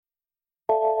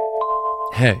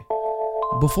Hey,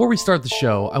 before we start the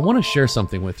show, I want to share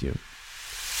something with you.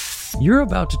 You're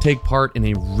about to take part in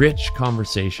a rich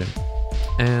conversation,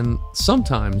 and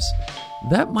sometimes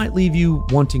that might leave you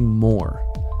wanting more.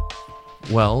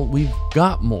 Well, we've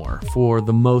got more for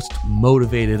the most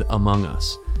motivated among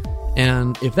us.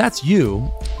 And if that's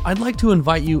you, I'd like to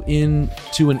invite you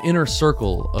into an inner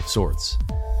circle of sorts.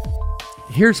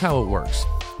 Here's how it works.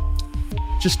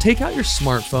 Just take out your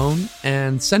smartphone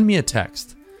and send me a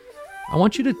text. I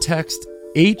want you to text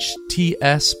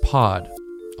HTS Pod,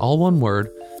 all one word,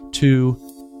 to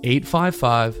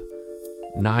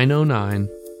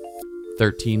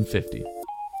 855-909-1350.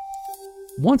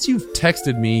 Once you've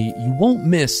texted me, you won't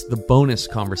miss the bonus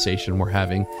conversation we're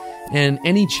having and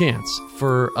any chance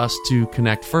for us to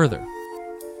connect further.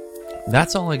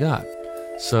 That's all I got.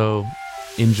 So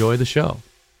enjoy the show.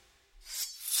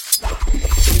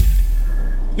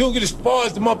 You don't get as far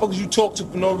as the motherfuckers you talk to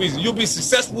for no reason. You'll be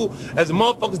successful as the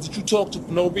motherfuckers that you talk to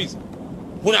for no reason.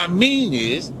 What I mean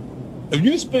is, if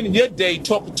you spending your day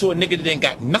talking to a nigga that ain't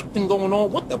got nothing going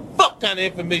on, what the fuck kind of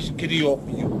information can he offer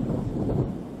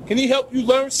you? Can he help you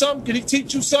learn something? Can he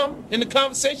teach you something in the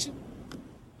conversation?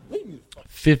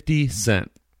 50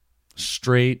 Cent.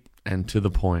 Straight and to the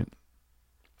point.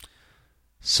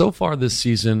 So far this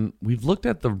season, we've looked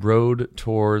at the road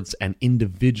towards an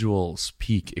individual's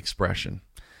peak expression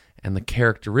and the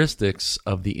characteristics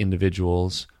of the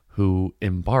individuals who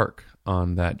embark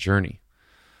on that journey.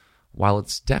 While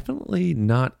it's definitely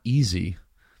not easy,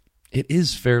 it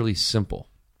is fairly simple.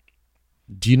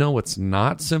 Do you know what's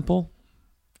not simple?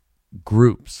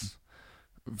 Groups.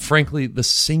 Frankly, the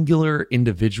singular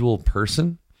individual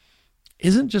person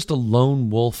isn't just a lone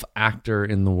wolf actor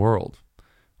in the world.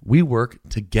 We work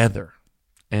together.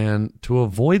 And to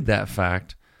avoid that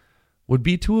fact would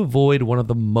be to avoid one of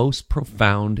the most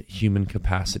profound human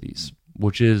capacities,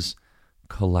 which is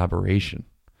collaboration.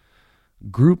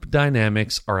 Group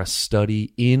dynamics are a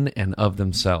study in and of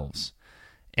themselves.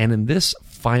 And in this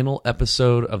final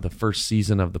episode of the first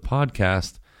season of the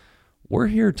podcast, we're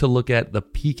here to look at the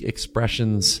peak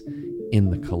expressions in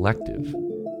the collective.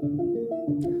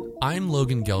 I'm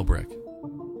Logan Gelbrick,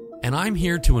 and I'm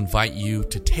here to invite you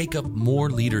to take up more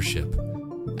leadership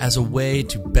as a way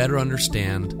to better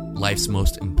understand life's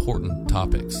most important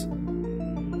topics.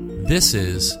 This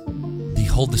is the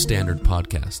Hold the Standard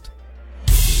podcast.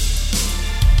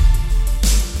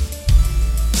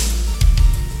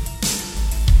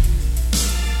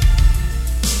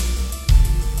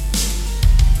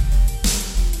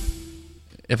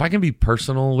 If I can be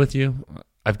personal with you,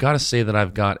 I've got to say that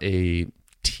I've got a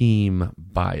team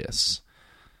bias.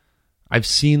 I've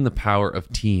seen the power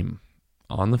of team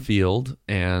on the field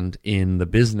and in the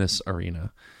business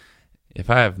arena. If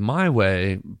I have my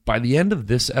way, by the end of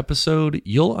this episode,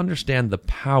 you'll understand the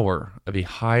power of a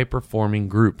high-performing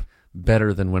group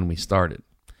better than when we started.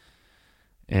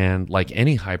 And like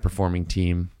any high-performing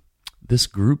team, this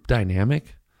group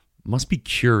dynamic must be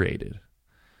curated.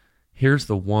 Here's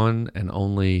the one and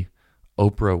only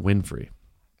Oprah Winfrey.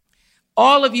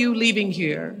 All of you leaving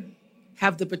here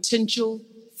have the potential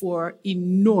for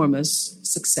enormous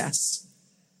success.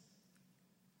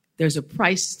 There's a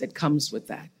price that comes with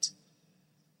that.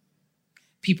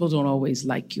 People don't always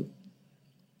like you,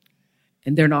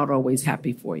 and they're not always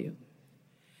happy for you.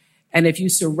 And if you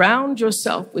surround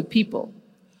yourself with people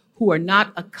who are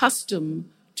not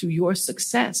accustomed to your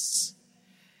success,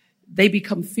 they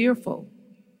become fearful.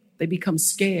 They become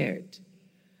scared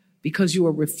because you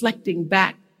are reflecting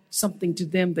back something to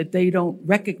them that they don't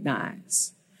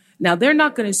recognize. Now, they're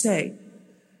not going to say,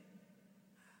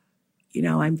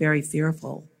 I'm very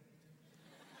fearful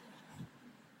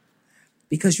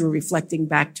because you're reflecting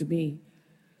back to me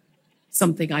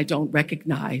something I don't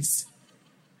recognize.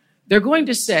 They're going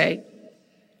to say,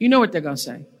 you know what they're going to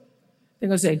say? They're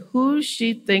going to say, who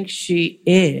she thinks she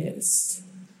is.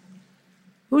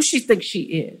 Who she thinks she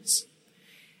is.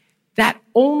 That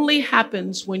only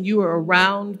happens when you are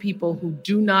around people who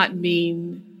do not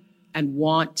mean and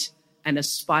want and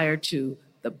aspire to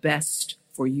the best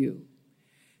for you.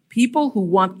 People who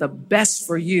want the best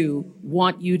for you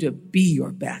want you to be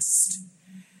your best.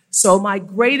 So my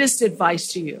greatest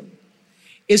advice to you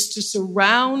is to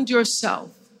surround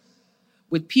yourself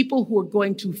with people who are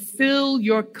going to fill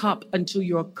your cup until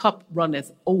your cup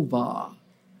runneth over.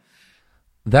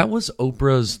 That was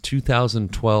Oprah's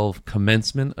 2012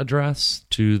 commencement address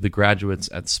to the graduates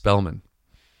at Spelman.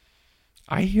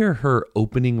 I hear her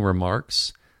opening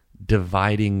remarks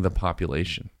dividing the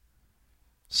population.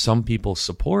 Some people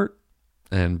support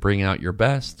and bring out your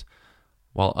best,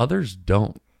 while others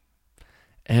don't.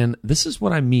 And this is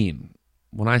what I mean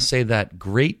when I say that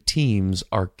great teams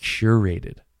are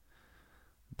curated.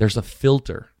 There's a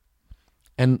filter.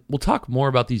 And we'll talk more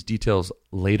about these details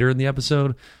later in the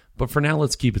episode, but for now,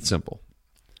 let's keep it simple.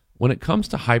 When it comes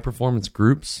to high-performance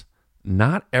groups,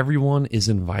 not everyone is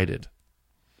invited.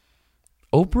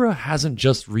 Oprah hasn't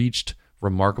just reached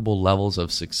remarkable levels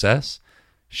of success,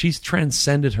 she's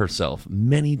transcended herself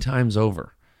many times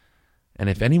over. And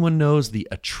if anyone knows the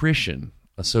attrition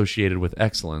associated with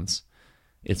excellence,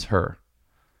 it's her.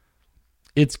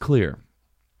 It's clear.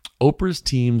 Oprah's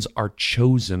teams are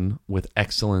chosen with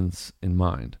excellence in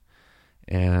mind.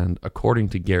 And according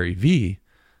to Gary Vee,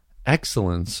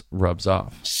 excellence rubs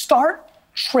off. Start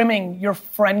trimming your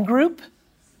friend group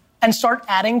and start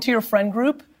adding to your friend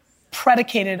group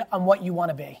predicated on what you want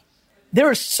to be.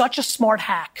 There is such a smart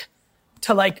hack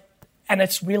to and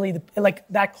it's really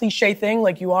that cliche thing,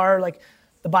 you are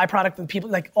the byproduct of the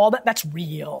people, all that's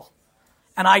real.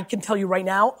 And I can tell you right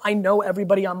now, I know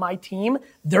everybody on my team,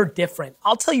 they're different.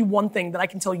 I'll tell you one thing that I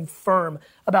can tell you firm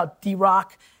about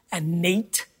D-Rock and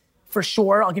Nate, for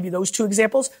sure. I'll give you those two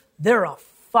examples. They're a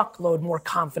fuckload more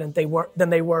confident than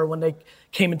they were when they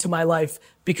came into my life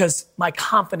because my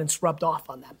confidence rubbed off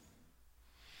on them.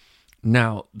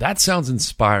 Now, that sounds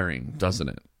inspiring, doesn't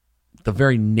it? The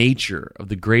very nature of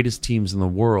the greatest teams in the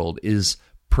world is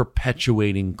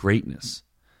perpetuating greatness.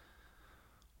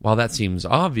 While that seems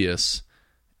obvious,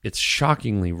 it's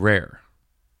shockingly rare.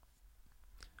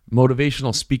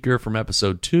 Motivational speaker from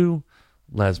episode 2,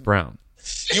 Les Brown.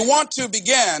 You want to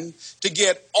begin to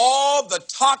get all the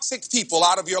toxic people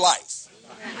out of your life.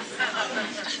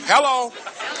 Hello?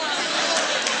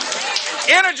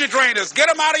 Energy drainers, get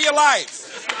them out of your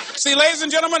life. See, ladies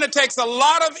and gentlemen, it takes a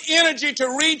lot of energy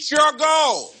to reach your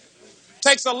goal. It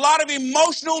takes a lot of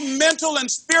emotional, mental,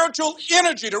 and spiritual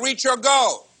energy to reach your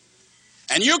goal.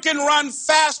 And you can run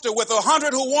faster with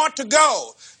 100 who want to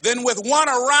go than with one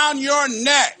around your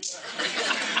neck.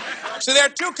 So there are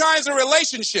two kinds of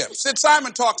relationships. Sid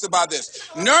Simon talks about this.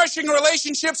 Nourishing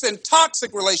relationships and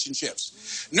toxic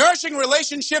relationships. Nourishing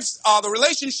relationships are the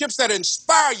relationships that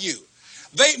inspire you.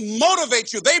 They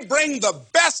motivate you. They bring the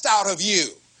best out of you.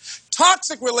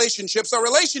 Toxic relationships are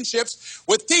relationships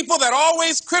with people that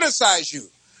always criticize you.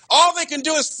 All they can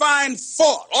do is find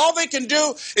fault. All they can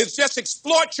do is just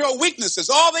exploit your weaknesses.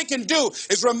 All they can do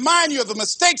is remind you of the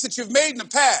mistakes that you've made in the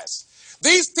past.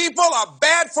 These people are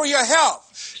bad for your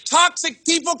health. Toxic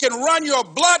people can run your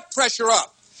blood pressure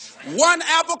up. One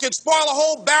apple can spoil a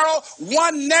whole barrel.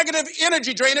 One negative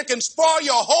energy drainer can spoil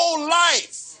your whole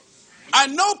life. I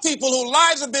know people whose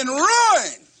lives have been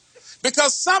ruined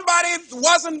because somebody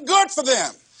wasn't good for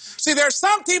them. See, there are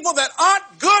some people that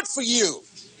aren't good for you.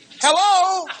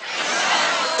 Hello?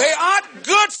 They aren't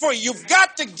good for you. You've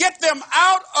got to get them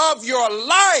out of your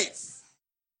life.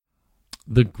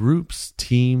 The groups,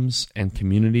 teams, and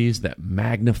communities that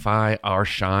magnify our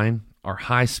shine are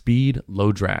high speed,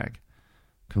 low drag.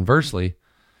 Conversely,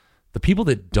 the people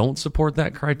that don't support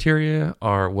that criteria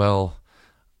are, well,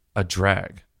 a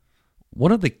drag.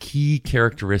 One of the key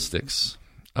characteristics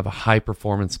of a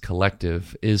high-performance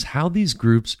collective is how these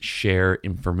groups share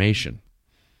information.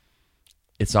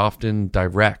 It's often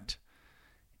direct,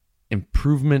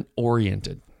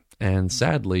 improvement-oriented, and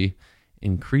sadly,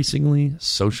 increasingly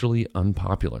socially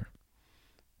unpopular.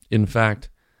 In fact,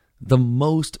 the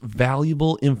most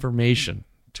valuable information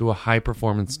to a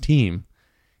high-performance team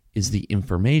is the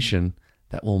information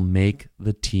that will make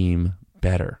the team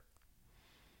better.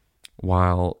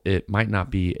 While it might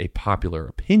not be a popular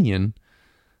opinion,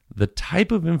 the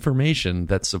type of information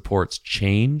that supports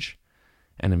change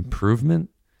and improvement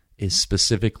is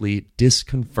specifically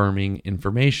disconfirming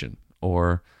information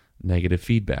or negative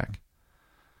feedback.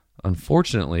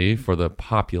 Unfortunately, for the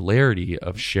popularity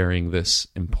of sharing this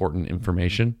important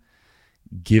information,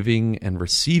 giving and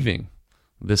receiving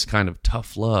this kind of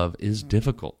tough love is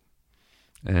difficult.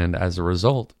 And as a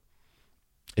result,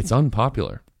 it's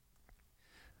unpopular.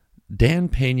 Dan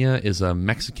Pena is a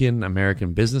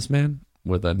Mexican-American businessman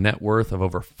with a net worth of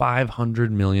over $500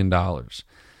 million.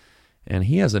 And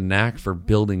he has a knack for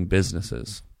building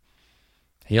businesses.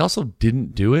 He also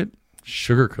didn't do it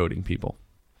sugarcoating people.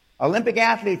 Olympic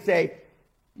athletes say,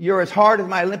 you're as hard as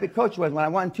my Olympic coach was when I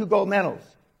won 2 gold medals.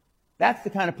 That's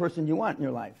the kind of person you want in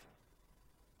your life.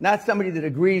 Not somebody that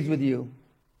agrees with you.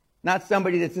 Not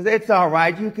somebody that says, it's all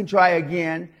right, you can try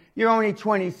again. You're only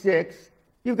 26.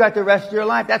 You've got the rest of your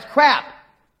life. That's crap.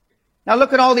 Now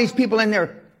look at all these people in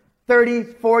their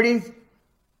 30s, 40s.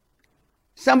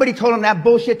 Somebody told them that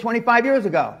bullshit 25 years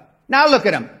ago. Now look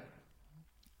at them.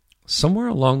 Somewhere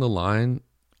along the line,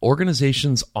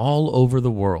 organizations all over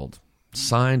the world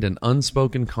signed an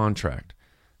unspoken contract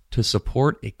to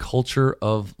support a culture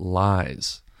of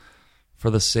lies for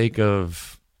the sake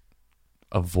of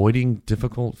avoiding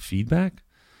difficult feedback?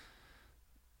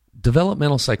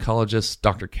 Developmental psychologist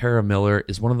Dr. Kara Miller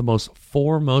is one of the most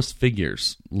foremost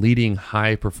figures leading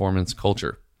high-performance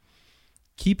culture.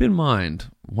 Keep in mind,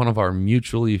 one of our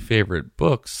mutually favorite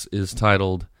books is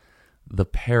titled The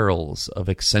Perils of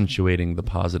Accentuating the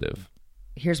Positive.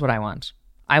 Here's what I want.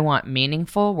 I want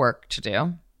meaningful work to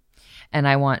do, and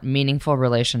I want meaningful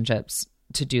relationships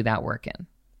to do that work in.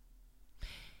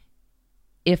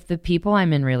 If the people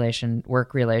I'm in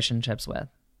work relationships with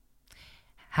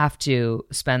have to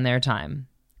spend their time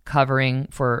covering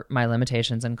for my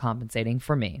limitations and compensating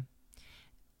for me,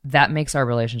 that makes our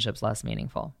relationships less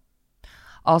meaningful.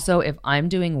 Also, if I'm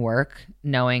doing work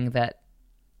knowing that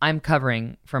I'm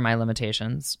covering for my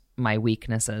limitations, my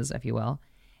weaknesses, if you will,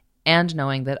 and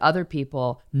knowing that other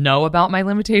people know about my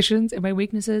limitations and my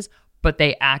weaknesses, but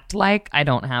they act like I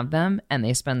don't have them and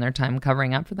they spend their time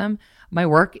covering up for them, my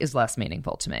work is less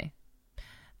meaningful to me.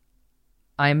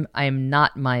 I'm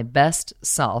not my best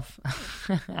self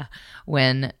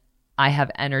when I have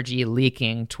energy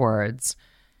leaking towards,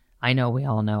 I know we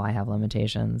all know I have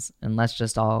limitations, and let's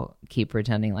just all keep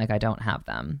pretending like I don't have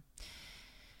them.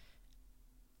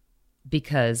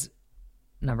 Because,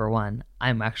 number one,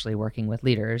 I'm actually working with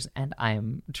leaders and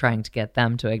I'm trying to get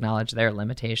them to acknowledge their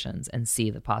limitations and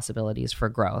see the possibilities for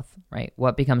growth, right?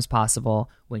 What becomes possible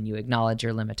when you acknowledge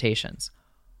your limitations?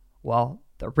 Well,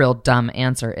 the real dumb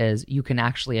answer is you can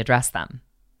actually address them.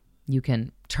 You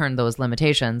can turn those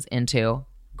limitations into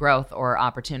growth or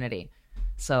opportunity.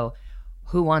 So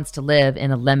who wants to live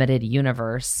in a limited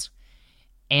universe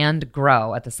and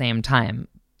grow at the same time?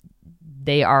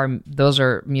 Those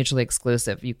are mutually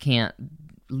exclusive. You can't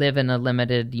live in a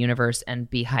limited universe and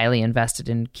be highly invested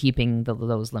in keeping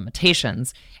those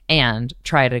limitations and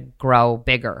try to grow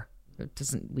bigger.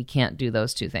 We can't do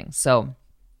those two things. So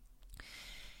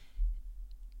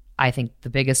I think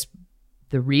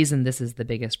the reason this is the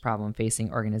biggest problem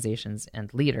facing organizations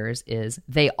and leaders is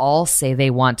they all say they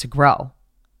want to grow.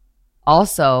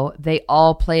 Also, they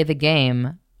all play the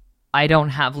game, I don't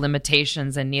have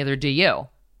limitations and neither do you.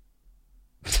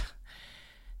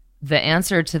 The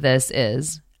answer to this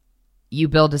is you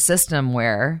build a system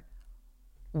where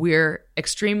we're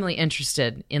extremely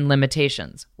interested in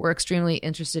limitations. We're extremely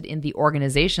interested in the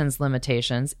organization's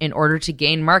limitations in order to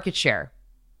gain market share.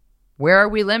 Where are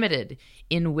we limited?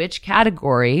 In which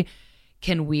category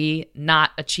can we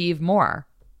not achieve more?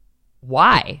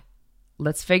 Why?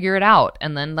 Let's figure it out,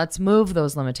 and then let's move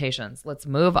those limitations. Let's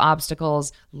move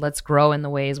obstacles. Let's grow in the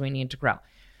ways we need to grow.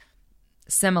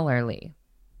 Similarly,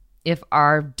 if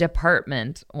our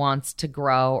department wants to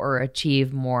grow or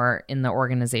achieve more in the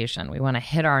organization, we want to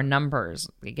hit our numbers,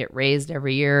 we get raised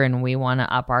every year, and we want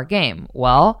to up our game.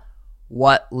 Well,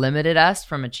 what limited us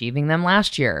from achieving them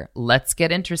last year? Let's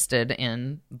get interested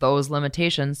in those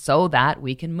limitations so that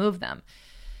we can move them.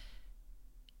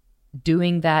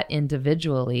 Doing that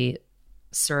individually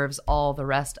serves all the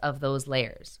rest of those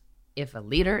layers. If a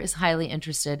leader is highly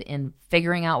interested in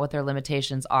figuring out what their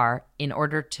limitations are in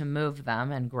order to move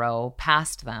them and grow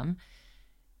past them,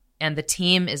 and the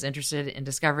team is interested in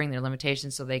discovering their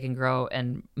limitations so they can grow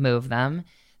and move them,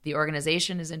 the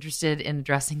organization is interested in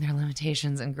addressing their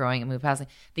limitations and growing and move past them.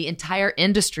 The entire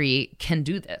industry can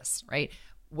do this, right?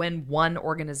 When one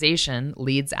organization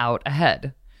leads out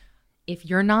ahead. If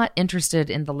you're not interested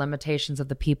in the limitations of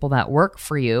the people that work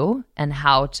for you and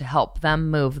how to help them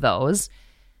move those,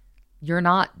 you're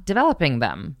not developing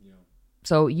them. Yeah.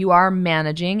 So you are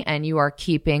managing and you are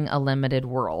keeping a limited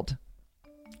world.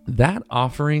 That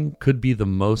offering could be the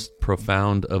most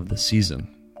profound of the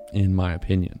season, in my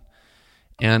opinion.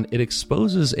 And it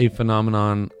exposes a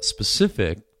phenomenon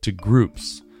specific to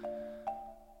groups.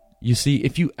 You see,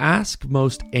 if you ask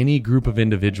most any group of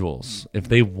individuals if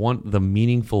they want the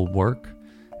meaningful work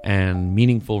and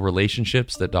meaningful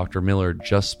relationships that Dr. Miller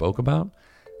just spoke about,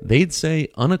 they'd say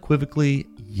unequivocally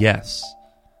yes.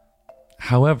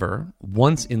 However,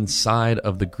 once inside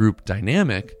of the group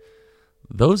dynamic,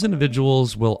 those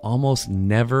individuals will almost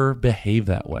never behave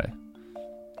that way.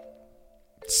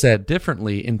 Said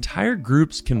differently, entire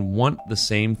groups can want the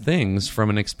same things from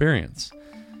an experience.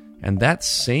 And that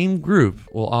same group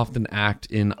will often act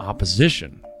in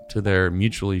opposition to their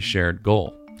mutually shared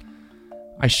goal.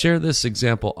 I share this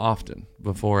example often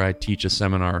before I teach a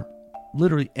seminar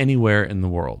literally anywhere in the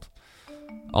world.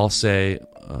 I'll say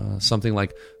something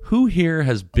like, who here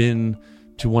has been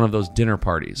to one of those dinner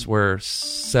parties where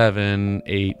 7,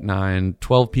 8, 9,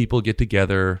 12 people get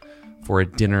together for a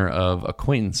dinner of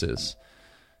acquaintances?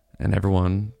 And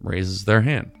everyone raises their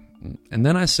hand. And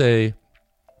then I say,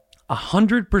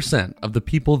 100% of the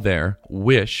people there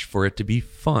wish for it to be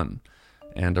fun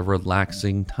and a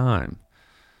relaxing time.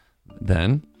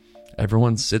 Then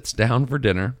everyone sits down for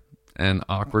dinner and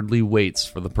awkwardly waits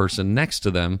for the person next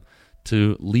to them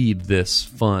to lead this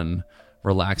fun,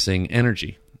 relaxing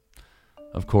energy.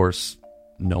 Of course,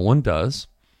 no one does.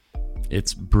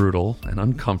 It's brutal and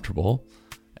uncomfortable,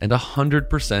 and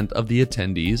 100% of the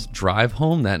attendees drive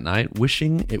home that night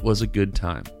wishing it was a good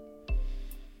time.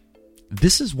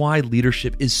 This is why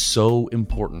leadership is so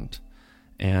important.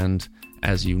 And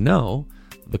as you know,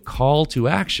 the call to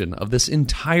action of this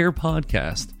entire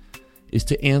podcast is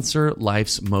to answer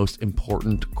life's most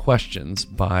important questions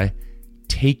by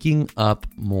taking up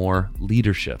more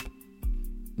leadership.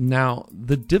 Now,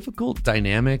 the difficult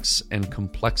dynamics and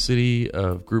complexity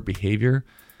of group behavior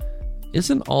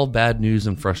isn't all bad news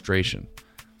and frustration.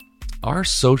 Our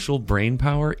social brain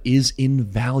power is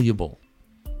invaluable,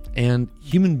 and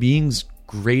human beings'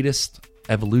 greatest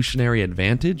evolutionary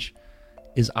advantage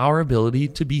is our ability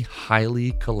to be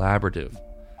highly collaborative.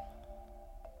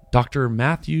 Dr.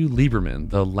 Matthew Lieberman,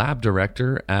 the lab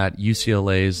director at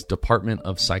UCLA's Department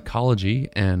of Psychology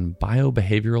and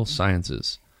Biobehavioral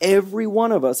Sciences. Every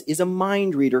one of us is a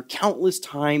mind reader countless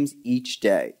times each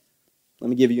day. Let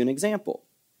me give you an example.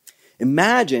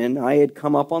 Imagine I had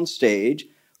come up on stage,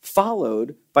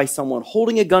 followed by someone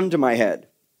holding a gun to my head,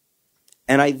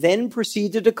 and I then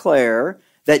proceed to declare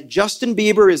that Justin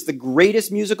Bieber is the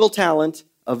greatest musical talent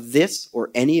of this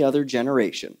or any other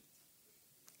generation.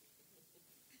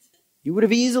 You would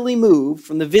have easily moved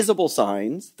from the visible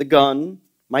signs, the gun,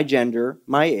 my gender,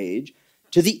 my age,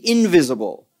 to the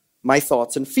invisible, my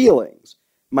thoughts and feelings,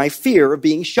 my fear of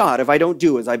being shot if I don't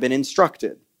do as I've been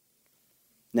instructed.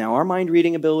 Now, our mind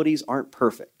reading abilities aren't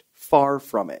perfect, far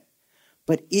from it.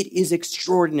 But it is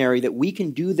extraordinary that we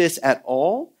can do this at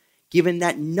all, given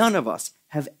that none of us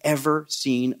have ever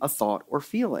seen a thought or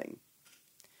feeling.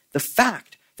 The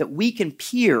fact that we can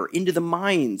peer into the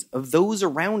minds of those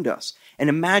around us and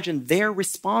imagine their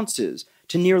responses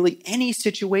to nearly any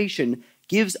situation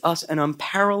gives us an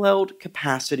unparalleled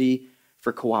capacity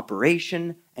for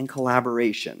cooperation and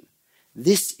collaboration.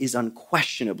 This is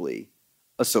unquestionably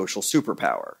a social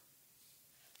superpower.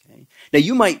 Okay? Now,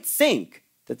 you might think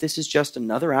that this is just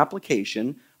another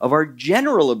application of our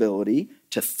general ability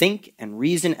to think and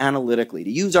reason analytically,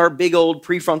 to use our big old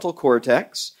prefrontal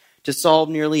cortex to solve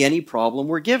nearly any problem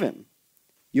we're given.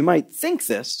 You might think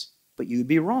this, but you'd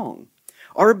be wrong.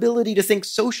 Our ability to think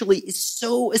socially is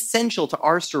so essential to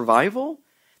our survival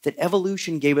that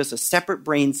evolution gave us a separate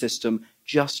brain system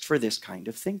just for this kind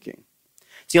of thinking.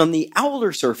 See, on the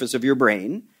outer surface of your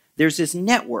brain, there's this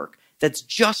network that's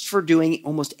just for doing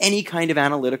almost any kind of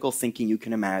analytical thinking you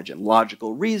can imagine,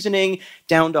 logical reasoning,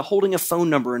 down to holding a phone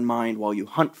number in mind while you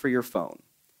hunt for your phone.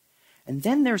 And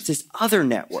then there's this other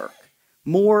network,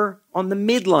 more on the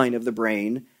midline of the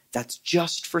brain, that's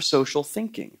just for social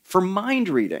thinking, for mind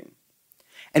reading.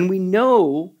 And we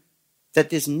know that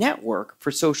this network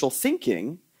for social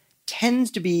thinking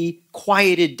tends to be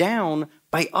quieted down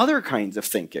by other kinds of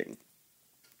thinking.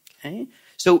 Okay?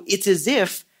 So it's as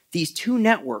if these two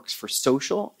networks for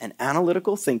social and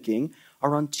analytical thinking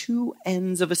are on two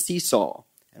ends of a seesaw,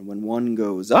 and when one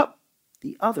goes up,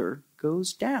 the other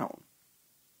goes down.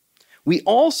 We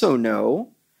also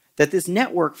know that this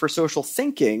network for social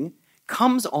thinking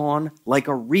comes on like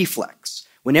a reflex.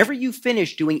 Whenever you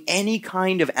finish doing any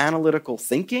kind of analytical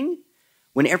thinking,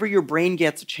 whenever your brain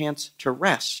gets a chance to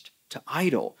rest, to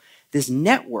idle, this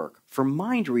network for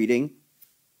mind reading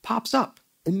pops up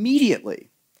immediately.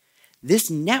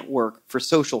 This network for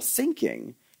social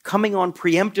thinking, coming on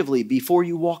preemptively before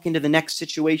you walk into the next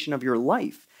situation of your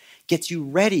life, gets you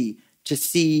ready to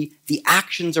see the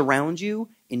actions around you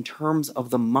in terms of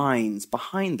the minds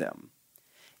behind them.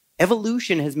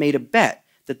 Evolution has made a bet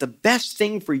that the best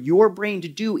thing for your brain to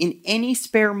do in any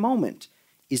spare moment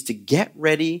is to get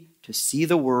ready to see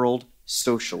the world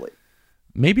socially.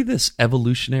 Maybe this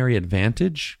evolutionary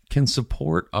advantage can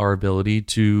support our ability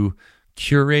to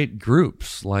curate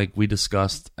groups like we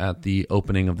discussed at the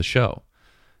opening of the show.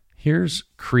 Here's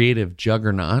creative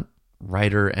juggernaut,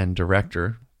 writer and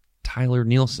director Tyler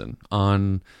Nielsen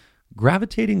on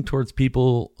gravitating towards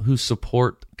people who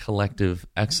support collective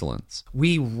excellence.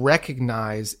 We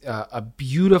recognize a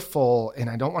beautiful, and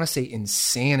I don't want to say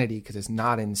insanity because it's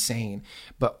not insane,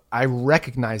 but I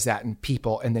recognize that in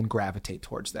people and then gravitate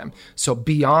towards them. So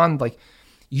beyond, like,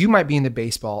 you might be into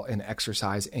baseball and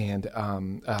exercise and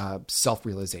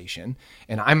self-realization,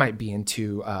 and I might be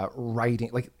into writing.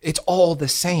 Like, it's all the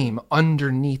same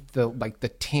underneath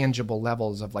the tangible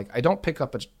levels of, like, I don't pick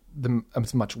up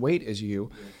as much weight as you,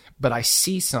 but I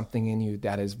see something in you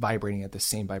that is vibrating at the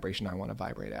same vibration I want to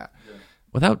vibrate at.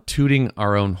 Without tooting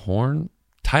our own horn,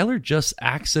 Tyler just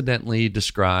accidentally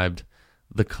described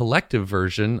the collective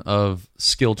version of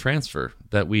skill transfer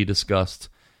that we discussed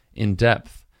in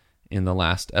depth in the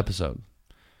last episode.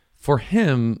 For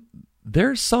him,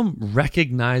 there's some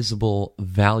recognizable,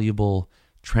 valuable,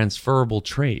 transferable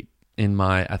trait in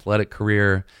my athletic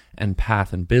career and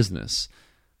path in business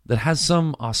that has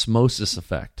some osmosis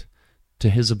effect to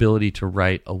his ability to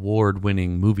write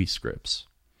award-winning movie scripts.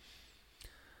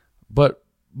 But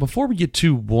before we get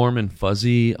too warm and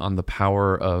fuzzy on the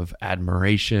power of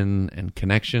admiration and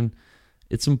connection,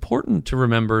 it's important to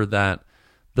remember that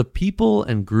the people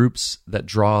and groups that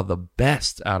draw the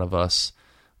best out of us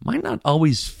might not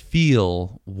always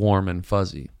feel warm and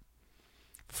fuzzy.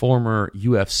 Former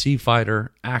UFC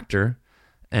fighter, actor,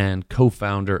 and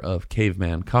co-founder of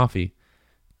Caveman Coffee,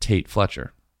 Tate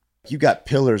Fletcher. You got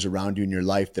pillars around you in your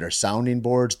life that are sounding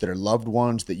boards, that are loved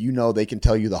ones, that you know they can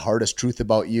tell you the hardest truth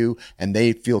about you, and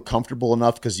they feel comfortable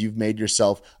enough because you've made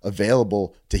yourself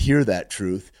available to hear that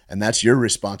truth, and that's your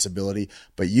responsibility.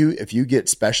 But if you get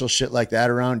special shit like that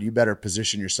around, you better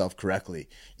position yourself correctly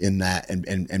in that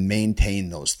and maintain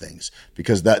those things,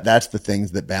 because that's the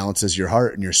things that balances your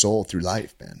heart and your soul through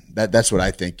life, man. That's what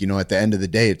I think. At the end of the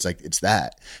day,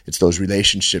 it's those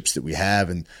relationships that we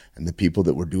have and the people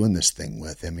that we're doing this thing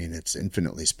with. I mean, it's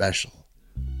infinitely special.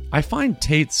 I find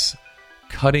Tate's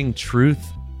cutting truth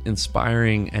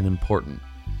inspiring and important.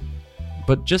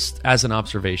 But just as an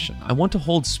observation, I want to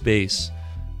hold space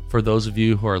for those of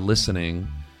you who are listening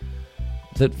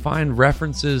that find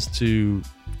references to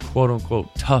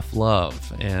quote-unquote tough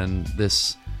love and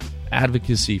this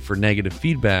advocacy for negative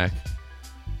feedback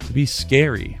to be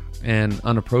scary and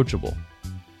unapproachable.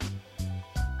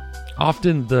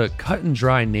 Often the cut and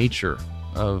dry nature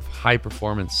of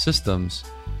high-performance systems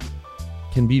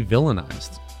can be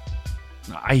villainized.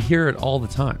 I hear it all the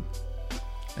time.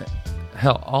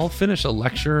 Hell, I'll finish a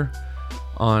lecture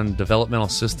on developmental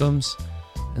systems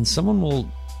and someone will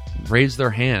raise their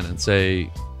hand and say,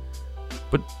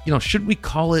 but, should we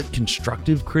call it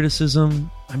constructive criticism?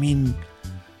 I mean,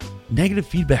 negative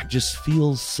feedback just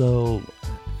feels so...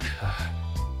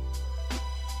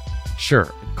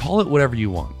 Sure, call it whatever you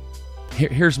want.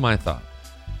 Here's my thought.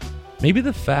 Maybe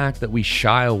the fact that we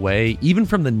shy away even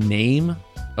from the name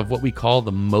of what we call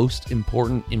the most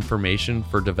important information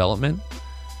for development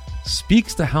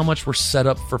speaks to how much we're set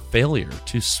up for failure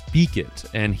to speak it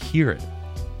and hear it.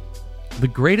 The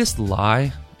greatest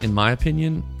lie, in my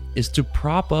opinion, is to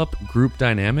prop up group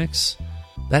dynamics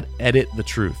that edit the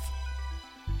truth.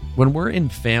 When we're in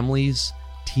families,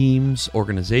 teams,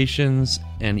 organizations,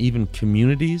 and even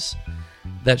communities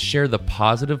that share the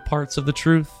positive parts of the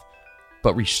truth,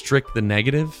 but restrict the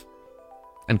negative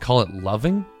and call it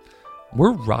loving,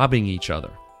 we're robbing each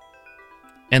other.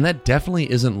 And that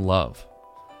definitely isn't love.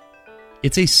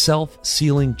 It's a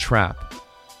self-sealing trap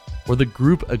where the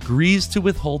group agrees to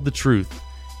withhold the truth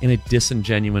in a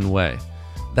disingenuous way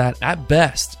that at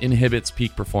best inhibits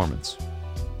peak performance,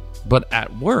 but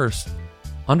at worst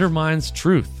undermines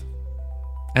truth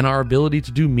and our ability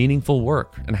to do meaningful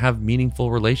work and have meaningful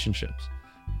relationships.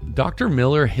 Dr.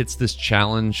 Miller hits this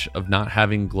challenge of not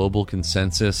having global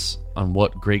consensus on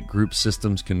what great group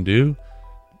systems can do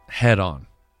head on.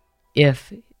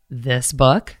 If this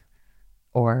book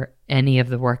or any of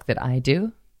the work that I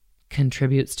do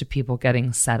contributes to people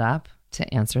getting set up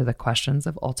to answer the questions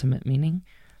of ultimate meaning,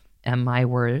 am I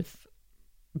worth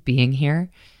being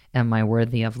here? Am I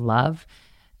worthy of love?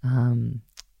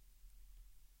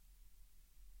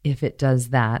 If it does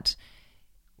that,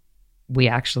 we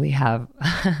actually have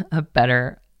a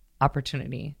better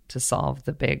opportunity to solve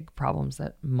the big problems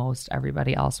that most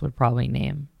everybody else would probably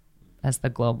name as the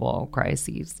global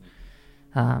crises.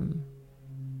 But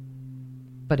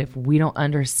if we don't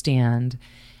understand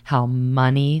how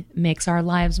money makes our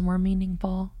lives more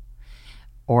meaningful,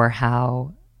 or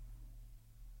how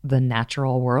the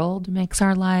natural world makes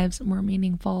our lives more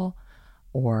meaningful,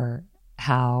 or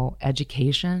how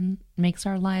education makes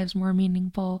our lives more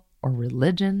meaningful, or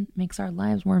religion makes our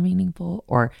lives more meaningful,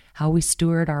 or how we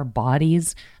steward our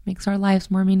bodies makes our lives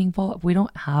more meaningful, if we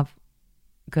don't have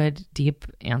good, deep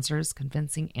answers,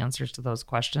 convincing answers to those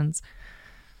questions,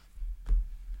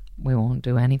 we won't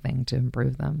do anything to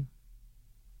improve them.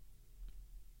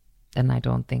 And I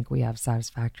don't think we have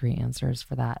satisfactory answers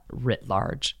for that writ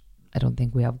large. I don't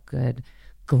think we have good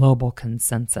global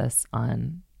consensus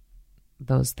on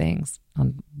those things,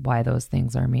 on why those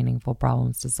things are meaningful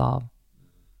problems to solve.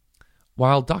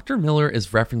 While Dr. Miller is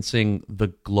referencing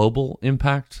the global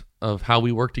impact of how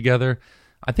we work together,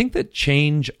 I think that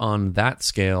change on that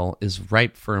scale is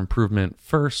ripe for improvement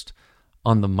first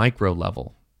on the micro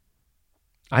level.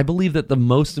 I believe that the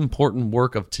most important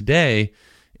work of today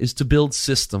is to build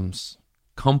systems,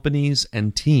 companies,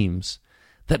 and teams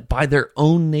that by their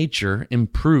own nature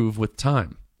improve with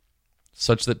time,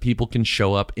 such that people can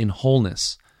show up in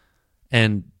wholeness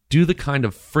and do the kind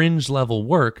of fringe level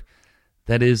work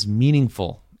that is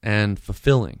meaningful and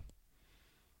fulfilling.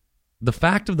 The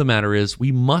fact of the matter is,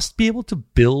 we must be able to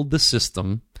build the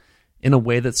system in a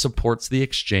way that supports the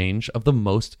exchange of the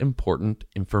most important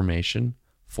information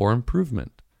for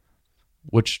improvement,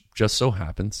 which just so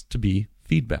happens to be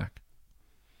feedback.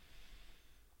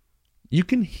 You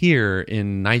can hear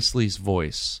in Nicely's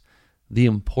voice the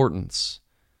importance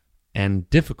and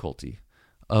difficulty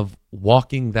of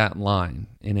walking that line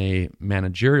in a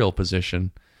managerial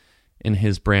position in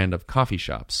his brand of coffee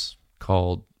shops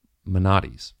called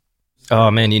Manati's.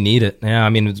 Oh man, you need it. Yeah, I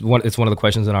mean, it's one of the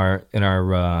questions in our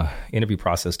interview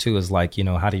process too. Is like,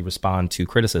 how do you respond to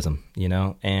criticism?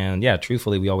 And yeah,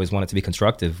 truthfully, we always want it to be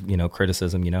constructive.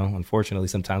 Criticism. Unfortunately,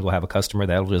 sometimes we'll have a customer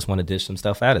that'll just want to dish some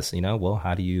stuff at us. Well,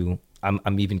 how do you?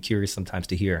 I'm even curious sometimes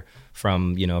to hear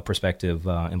from a prospective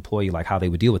employee, like how they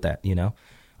would deal with that.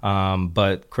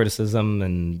 But criticism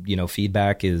and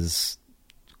feedback is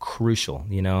crucial.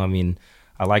 I mean,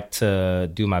 I like to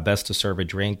do my best to serve a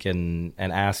drink and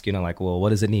ask, well, what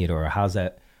does it need? Or how's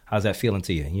that feeling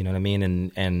to you? You know what I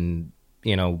mean? And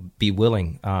be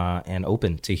willing and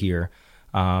open to hear,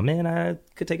 man, I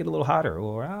could take it a little hotter,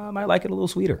 or I might like it a little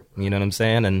sweeter. You know what I'm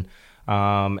saying?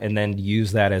 And then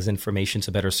use that as information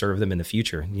to better serve them in the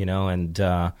future, and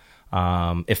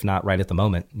if not right at the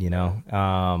moment,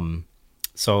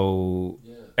 So,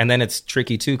 and then it's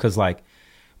tricky too, because like,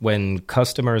 when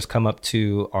customers come up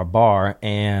to our bar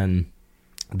and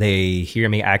they hear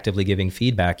me actively giving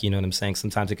feedback, you know what I'm saying?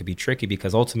 Sometimes it could be tricky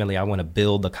because ultimately I want to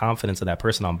build the confidence of that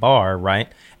person on bar,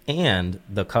 right? And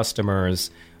the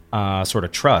customer's sort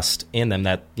of trust in them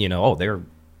that, they're,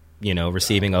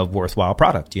 receiving a worthwhile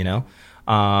product,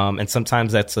 And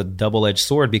sometimes that's a double-edged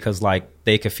sword because like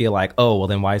they could feel like, oh, well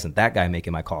then why isn't that guy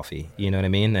making my coffee? You know what I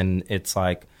mean? And it's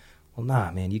like, well,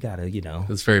 nah, man, you gotta,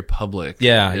 It's very public.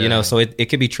 Yeah. So it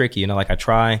could be tricky, like I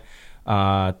try,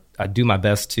 I do my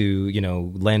best to,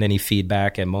 lend any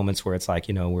feedback at moments where it's like,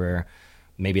 we're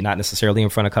maybe not necessarily in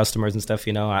front of customers and stuff,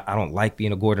 I don't like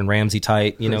being a Gordon Ramsay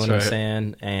type, That's what right. I'm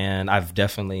saying? And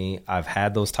I've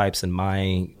had those types in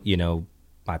my,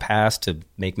 my past to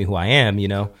make me who I am,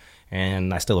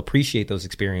 and I still appreciate those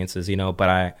experiences, but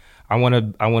I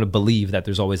want to believe that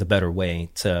there's always a better way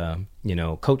to,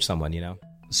 coach someone,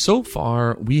 So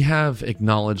far, we have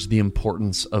acknowledged the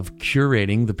importance of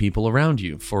curating the people around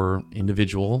you for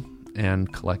individual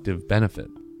and collective benefit.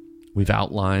 We've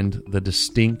outlined the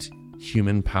distinct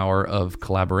human power of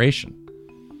collaboration.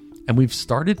 And we've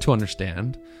started to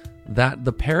understand that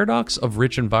the paradox of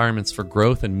rich environments for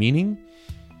growth and meaning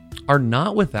are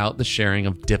not without the sharing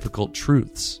of difficult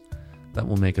truths that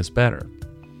will make us better.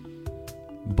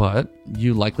 But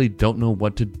you likely don't know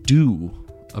what to do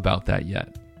about that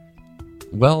yet.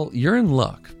 Well, you're in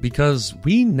luck because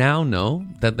we now know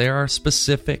that there are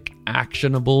specific,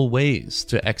 actionable ways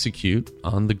to execute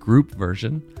on the group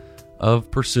version of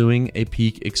pursuing a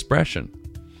peak expression.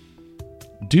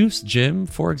 Deuce Gym,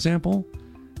 for example,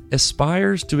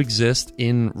 aspires to exist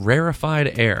in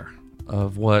rarefied air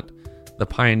of what the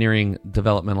pioneering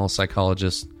developmental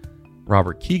psychologist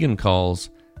Robert Kegan calls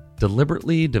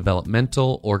deliberately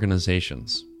developmental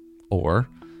organizations, or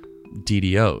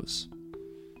DDOs.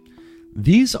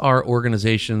 These are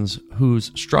organizations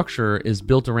whose structure is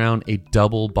built around a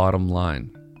double bottom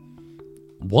line.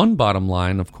 One bottom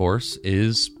line, of course,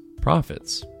 is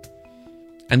profits.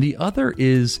 And the other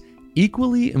is,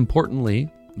 equally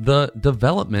importantly, the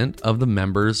development of the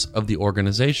members of the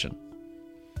organization.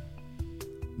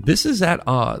 This is at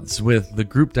odds with the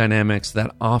group dynamics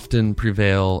that often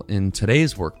prevail in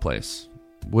today's workplace,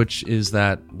 which is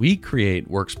that we create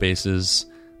workspaces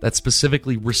that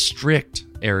specifically restrict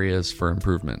areas for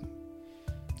improvement.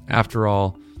 After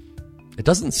all, it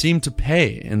doesn't seem to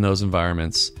pay in those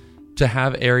environments to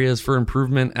have areas for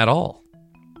improvement at all.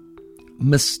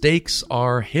 Mistakes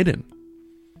are hidden.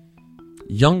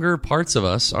 Younger parts of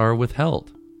us are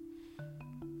withheld.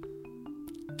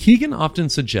 Kegan often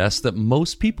suggests that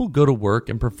most people go to work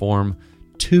and perform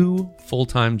 2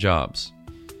 full-time jobs.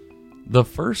 The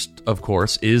first, of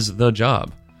course, is the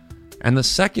job, and the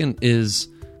second is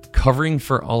covering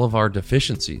for all of our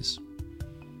deficiencies.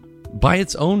 By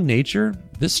its own nature,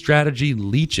 this strategy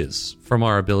leaches from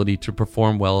our ability to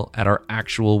perform well at our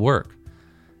actual work,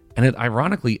 and it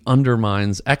ironically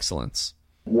undermines excellence.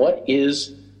 What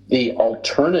is the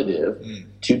alternative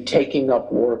to taking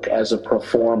up work as a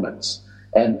performance?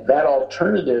 And that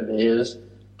alternative is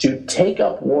to take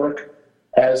up work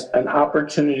as an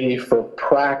opportunity for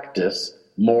practice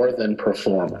more than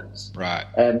performance. Right.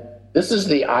 And this is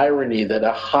the irony that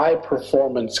a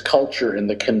high-performance culture in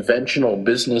the conventional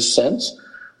business sense,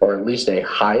 or at least a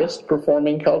highest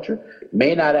performing culture,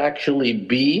 may not actually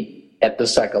be at the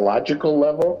psychological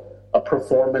level a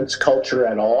performance culture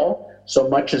at all, so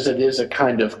much as it is a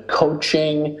kind of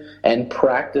coaching and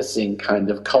practicing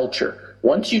kind of culture.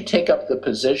 Once you take up the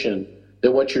position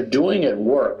that what you're doing at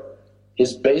work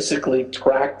is basically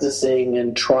practicing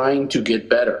and trying to get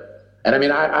better. And I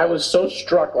mean, I was so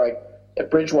struck, like at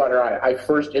Bridgewater, I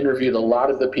first interviewed a lot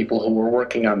of the people who were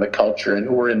working on the culture and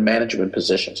who were in management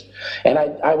positions. And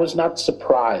I was not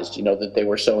surprised, that they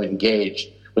were so engaged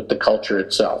with the culture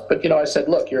itself. But, I said,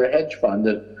 look, you're a hedge fund,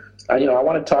 and, I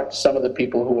want to talk to some of the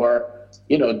people who are,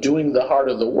 doing the heart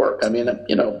of the work. I mean,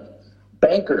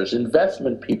 bankers,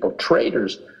 investment people,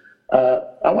 traders.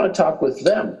 I want to talk with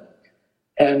them.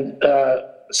 And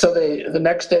so the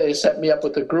next day they set me up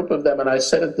with a group of them, and I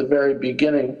said at the very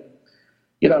beginning,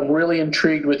 I'm really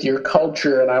intrigued with your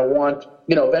culture, and I want,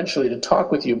 eventually to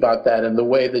talk with you about that and the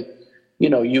way that,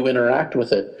 you interact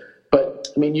with it. But,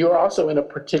 I mean, you're also in a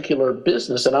particular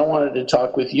business, and I wanted to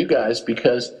talk with you guys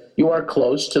because you are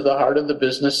close to the heart of the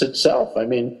business itself. I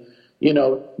mean,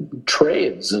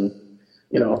 trades and,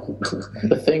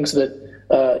 the things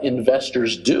that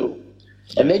investors do.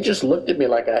 And they just looked at me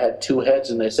like I had two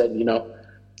heads, and they said,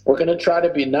 we're going to try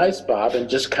to be nice, Bob, and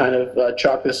just kind of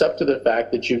chalk this up to the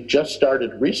fact that you've just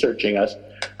started researching us,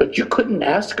 but you couldn't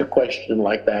ask a question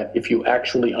like that if you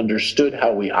actually understood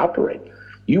how we operate.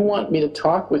 You want me to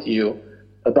talk with you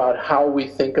about how we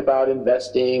think about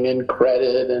investing and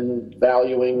credit and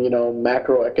valuing,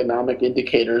 macroeconomic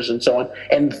indicators and so on,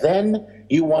 and then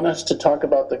you want us to talk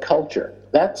about the culture.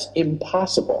 That's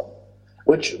impossible.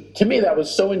 Which, to me, that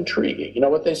was so intriguing.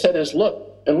 What they said is, look,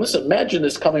 and listen, imagine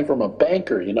this coming from a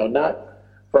banker, not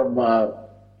from, a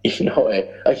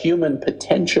human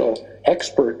potential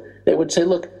expert. They would say,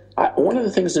 look, one of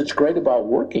the things that's great about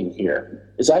working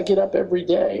here is I get up every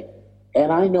day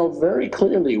and I know very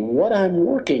clearly what I'm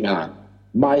working on,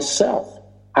 myself.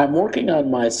 I'm working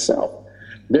on myself.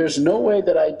 There's no way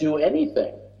that I do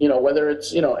anything, whether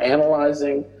it's,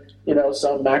 analyzing,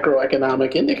 some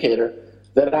macroeconomic indicator,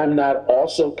 that I'm not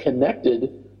also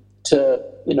connected to,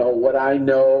 what I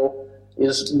know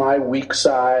is my weak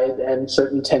side and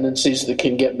certain tendencies that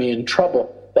can get me in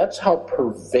trouble. That's how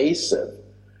pervasive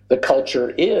the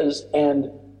culture is, and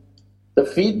the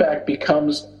feedback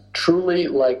becomes truly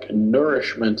like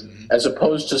nourishment as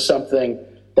opposed to something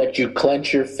that you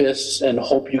clench your fists and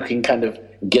hope you can kind of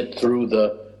get through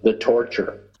the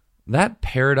torture. That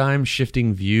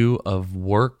paradigm-shifting view of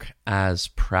work as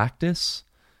practice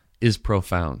is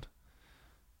profound.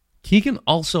 Keegan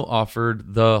also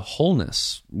offered the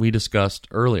wholeness we discussed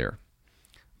earlier.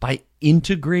 By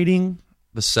integrating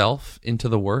the self into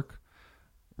the work,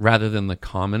 rather than the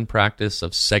common practice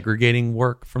of segregating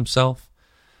work from self,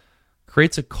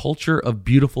 creates a culture of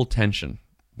beautiful tension,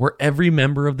 where every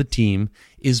member of the team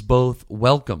is both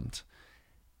welcomed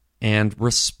and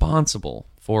responsible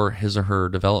for his or her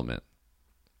development.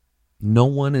 No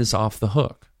one is off the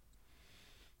hook.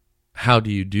 How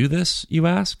do you do this, you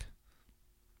ask?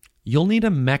 You'll need a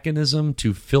mechanism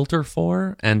to filter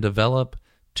for and develop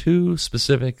two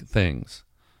specific things: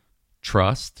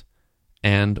 trust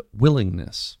and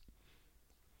willingness.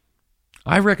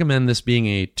 I recommend this being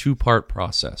a two-part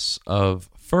process of,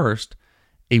 first,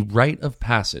 a rite of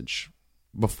passage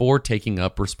before taking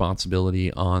up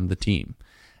responsibility on the team,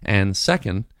 and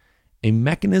second, a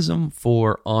mechanism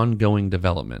for ongoing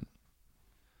development.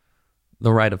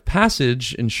 The rite of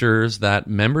passage ensures that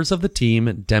members of the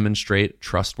team demonstrate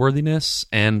trustworthiness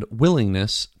and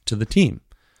willingness to the team.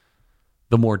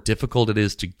 The more difficult it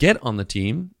is to get on the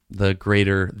team, the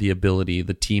greater the ability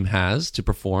the team has to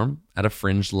perform at a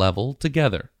fringe level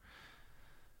together.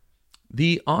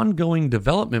 The ongoing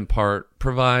development part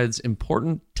provides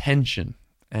important tension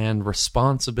and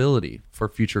responsibility for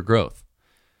future growth.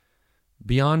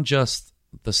 Beyond just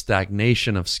the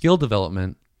stagnation of skill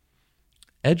development,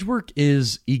 Edgework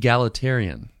is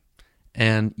egalitarian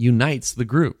and unites the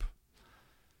group.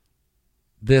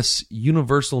 This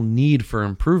universal need for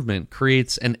improvement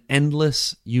creates an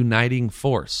endless uniting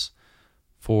force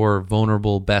for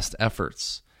vulnerable best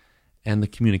efforts and the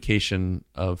communication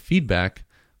of feedback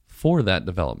for that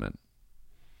development.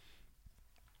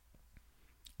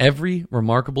 Every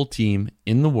remarkable team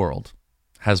in the world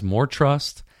has more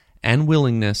trust and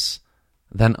willingness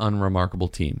than unremarkable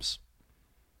teams.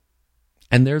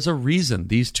 And there's a reason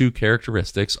these two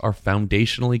characteristics are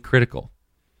foundationally critical.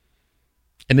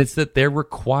 And it's that they're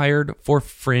required for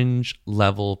fringe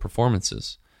level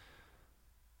performances.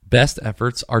 Best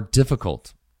efforts are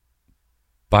difficult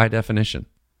by definition.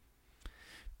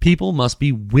 People must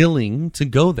be willing to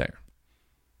go there.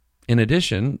 In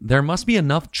addition, there must be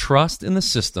enough trust in the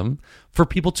system for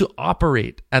people to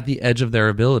operate at the edge of their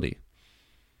ability.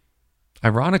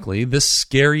 Ironically, this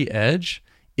scary edge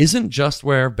isn't just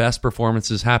where best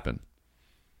performances happen.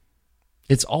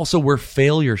 It's also where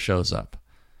failure shows up.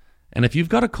 And if you've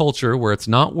got a culture where it's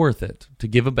not worth it to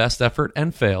give a best effort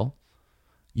and fail,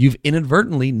 you've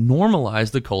inadvertently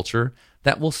normalized a culture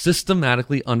that will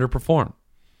systematically underperform.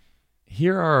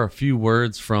 Here are a few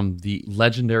words from the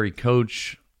legendary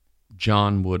coach,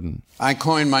 John Wooden. I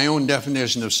coined my own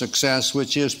definition of success,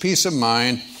 which is peace of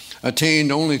mind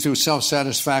attained only through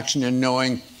self-satisfaction in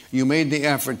knowing you made the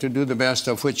effort to do the best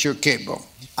of which you're capable.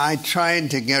 I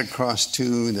tried to get across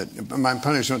to that. My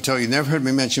punters will tell you, never heard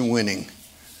me mention winning.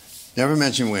 Never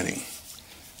mention winning.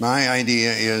 My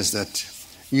idea is that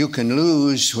you can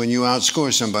lose when you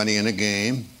outscore somebody in a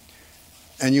game,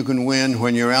 and you can win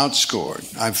when you're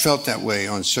outscored. I've felt that way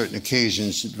on certain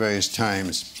occasions at various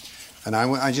times. And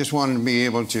I just wanted to be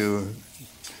able to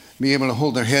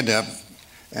hold their head up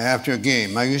after a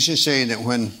game. I used to say that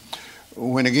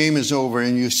when a game is over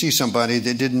and you see somebody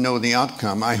that didn't know the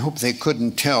outcome, I hope they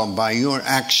couldn't tell by your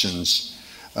actions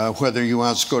whether you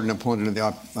outscored an opponent or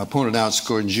the opponent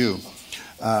outscored you.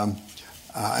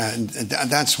 And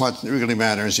that's what really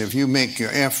matters. If you make your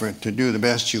effort to do the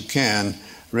best you can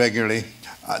regularly,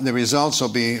 the results will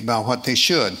be about what they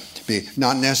should be.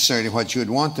 Not necessarily what you would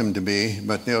want them to be,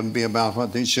 but they'll be about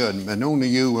what they should. And only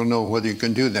you will know whether you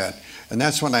can do that. And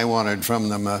that's what I wanted from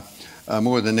them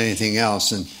more than anything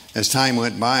else. And as time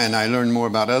went by and I learned more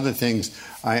about other things,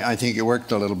 I think it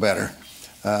worked a little better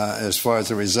as far as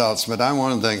the results. But I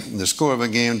wanted the score of a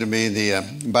game to be the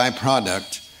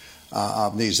byproduct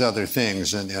of these other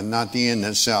things and not the end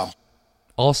itself.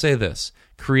 I'll say this.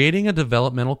 Creating a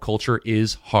developmental culture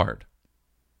is hard,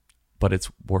 but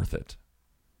it's worth it.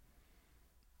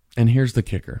 And here's the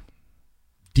kicker.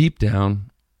 Deep down,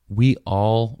 we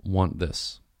all want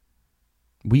this.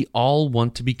 We all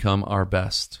want to become our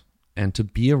best and to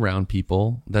be around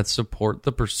people that support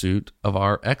the pursuit of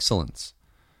our excellence.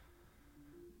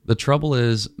 The trouble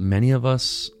is, many of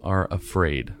us are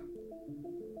afraid.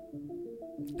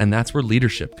 And that's where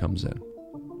leadership comes in.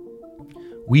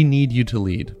 We need you to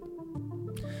lead.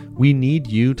 We need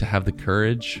you to have the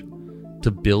courage to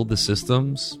build the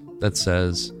systems that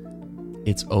says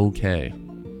it's okay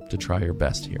to try your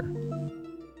best here.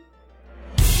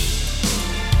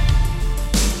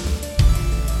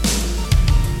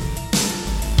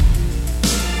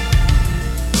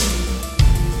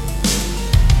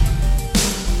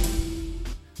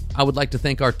 I would like to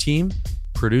thank our team,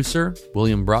 producer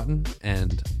William Broughton,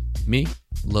 and me,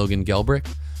 Logan Gelbrick.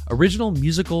 Original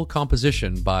musical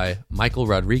composition by Michael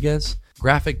Rodriguez,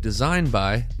 graphic design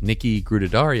by Nikki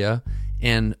Grudidaria,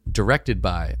 and directed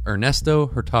by Ernesto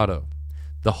Hurtado.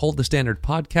 The Hold the Standard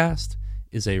podcast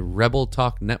is a Rebel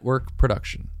Talk Network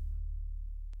production.